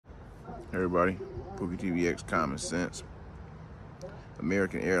Everybody, Pookie TVX Common Sense.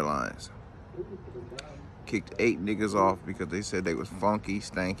 American Airlines kicked 8 niggas off because they said they was funky,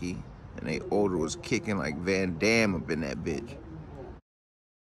 stanky, and they odor was kicking like Van Damme up in that bitch.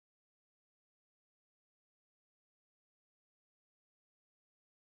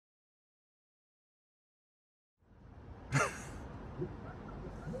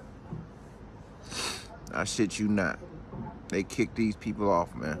 I shit you not. They kicked these people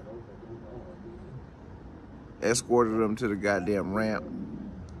off, man. Escorted them to the goddamn ramp.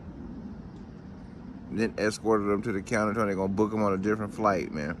 Then escorted them to the counter, telling they're gonna book them on a different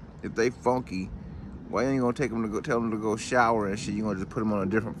flight, man. If they funky, why ain't you gonna take them to go tell them to go shower and shit? You gonna just put them on a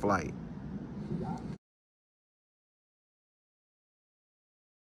different flight?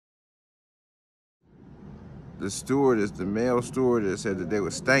 The stewardess, the male stewardess, said that they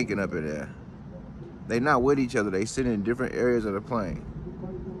were stanking up in there. They not with each other. They sit in different areas of the plane,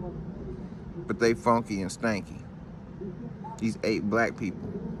 but they funky and stanky. These 8 black people.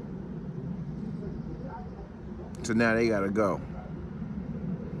 So now they gotta go.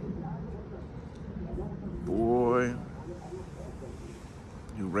 Boy,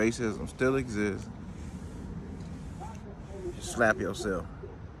 your racism still exists. You slap yourself.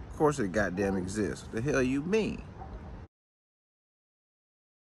 Of course it goddamn exists. The hell you mean?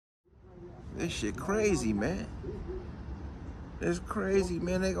 This shit crazy, man. It's crazy,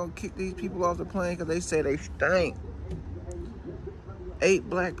 man. They gonna kick these people off the plane because they say they stink. 8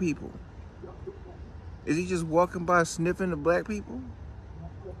 black people. Is he just walking by sniffing the black people?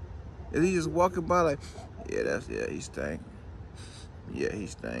 Is he just walking by like, yeah, he stank. Yeah, he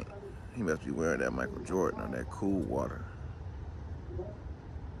stank. He must be wearing that Michael Jordan on that cool water.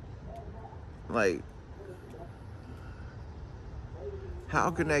 Like,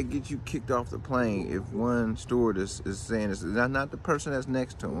 how can that get you kicked off the plane if one stewardess is saying this? Not the person that's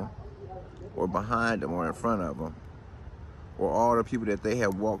next to him, or behind him, or in front of him, or all the people that they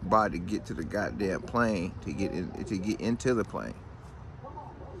have walked by to get to the goddamn plane, to get into the plane.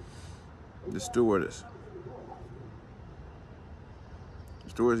 The stewardess. The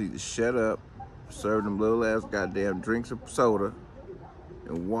stewardess need to shut up, serve them little ass goddamn drinks of soda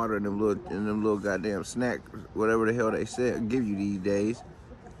and water in them little goddamn snack, whatever the hell they said give you these days,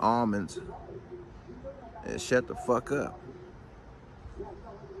 almonds, and shut the fuck up.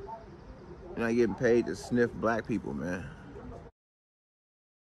 You're not getting paid to sniff black people, man.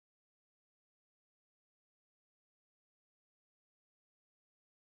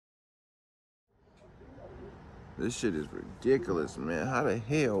 This shit is ridiculous, man. How the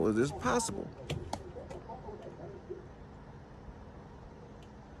hell is this possible?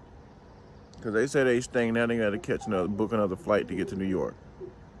 Because they say they stink, now they got to book another flight to get to New York.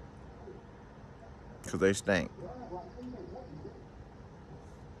 Because they stink.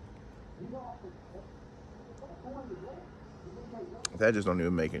 That just don't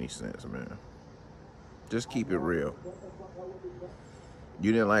even make any sense, man. Just keep it real.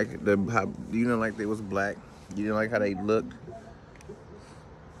 You didn't like you didn't like they was black. You didn't like how they looked.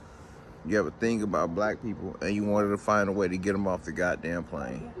 You have a thing about black people, and you wanted to find a way to get them off the goddamn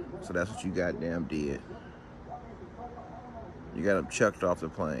plane. So that's what you goddamn did. You got them chucked off the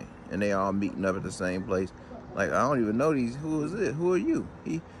plane, and they all meeting up at the same place. Like, I don't even know these. Who is it? Who are you?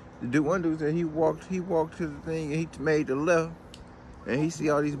 One dude said he walked to the thing, and he made the left, and he see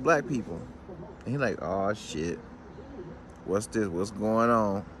all these black people, and he like, oh shit, what's this? What's going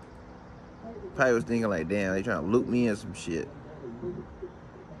on? Probably was thinking like, damn, they trying to loop me in some shit.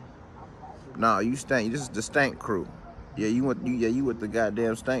 Nah, you stank. This is the stank crew. Yeah, you with the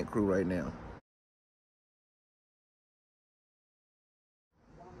goddamn stank crew right now.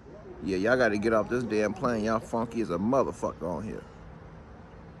 Yeah, y'all got to get off this damn plane. Y'all funky as a motherfucker on here.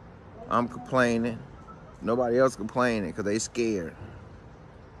 I'm complaining. Nobody else complaining because they scared.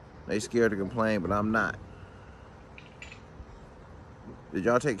 They scared to complain, but I'm not. Did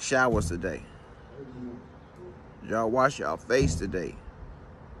y'all take showers today? Did y'all wash y'all face today?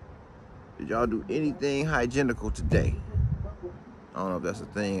 Did y'all do anything hygienical today? I don't know if that's a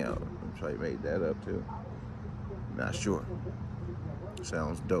thing. I'm sure you made that up too. Not sure.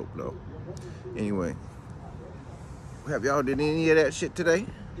 Sounds dope though. Anyway, have y'all did any of that shit today?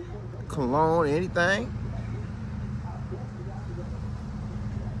 Cologne, anything?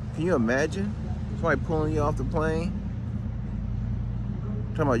 Can you imagine somebody pulling you off the plane?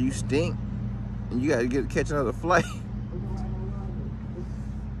 Talking about you stink and you gotta catch another flight.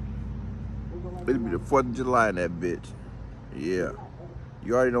 It'll be the 4th of July in that bitch. Yeah.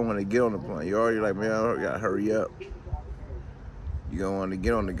 You already don't want to get on the plane. You already like, man, I gotta hurry up. You don't want to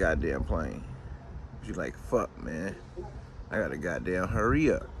get on the goddamn plane. But you're like, fuck, man. I gotta goddamn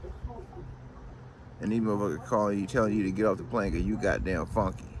hurry up. And these motherfuckers calling you, telling you to get off the plane because you goddamn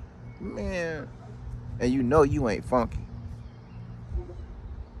funky. Man, and you know you ain't funky.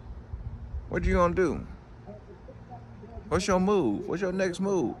 What you gonna do? What's your move? What's your next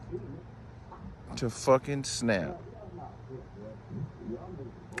move? To fucking snap.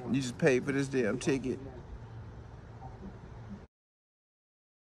 You just paid for this damn ticket.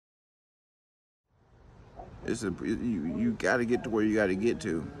 You gotta get to where you gotta get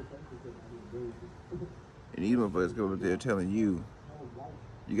to. And these motherfuckers go up there telling you,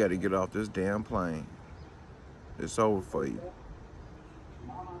 you gotta get off this damn plane. It's over for you.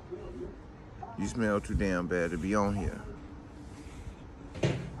 You smell too damn bad to be on here.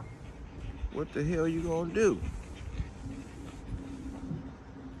 What the hell you gonna do?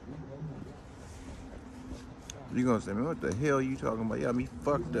 You gonna say, man, what the hell you talking about? Y'all me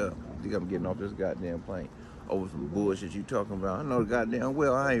fucked up. You think I'm getting off this goddamn plane over some bullshit you talking about? I know goddamn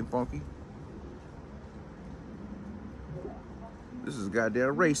well I ain't funky. This is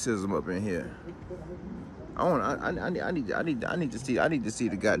goddamn racism up in here. I need to see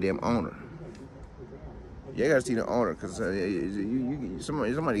the goddamn owner. Yeah, I gotta see the owner, cause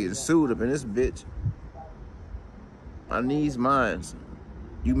somebody getting sued up in this bitch. I needs mines.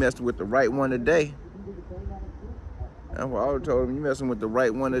 You messed with the right one today. That's what I told him. You messing with the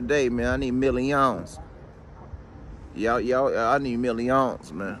right one today, man. I need millions. Y'all, I need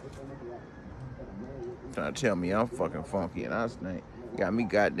millions, man. Trying to tell me I'm fucking funky and I stink. Got me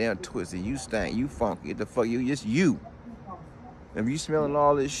goddamn twisted. You stink. You funky. What the fuck? It's you. If you smelling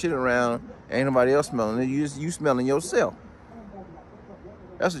all this shit around, ain't nobody else smelling it. You smelling yourself.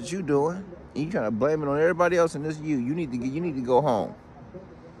 That's what you doing. And you trying to blame it on everybody else, and this you. You need to go home.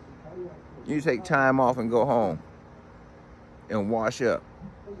 You need to take time off and go home and wash up.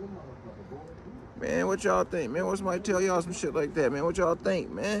 Man, what y'all think, man? What somebody tell y'all some shit like that, man? What y'all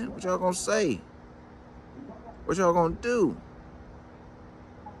think, man? What y'all gonna say? What y'all gonna do?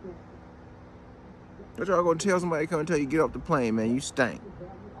 What y'all gonna tell somebody come and tell you get off the plane, man? You stink.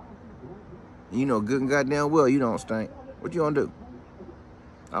 And you know good and goddamn well you don't stink. What you gonna do?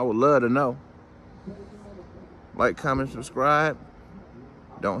 I would love to know. Like, comment, subscribe.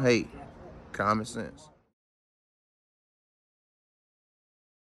 Don't hate. Common sense.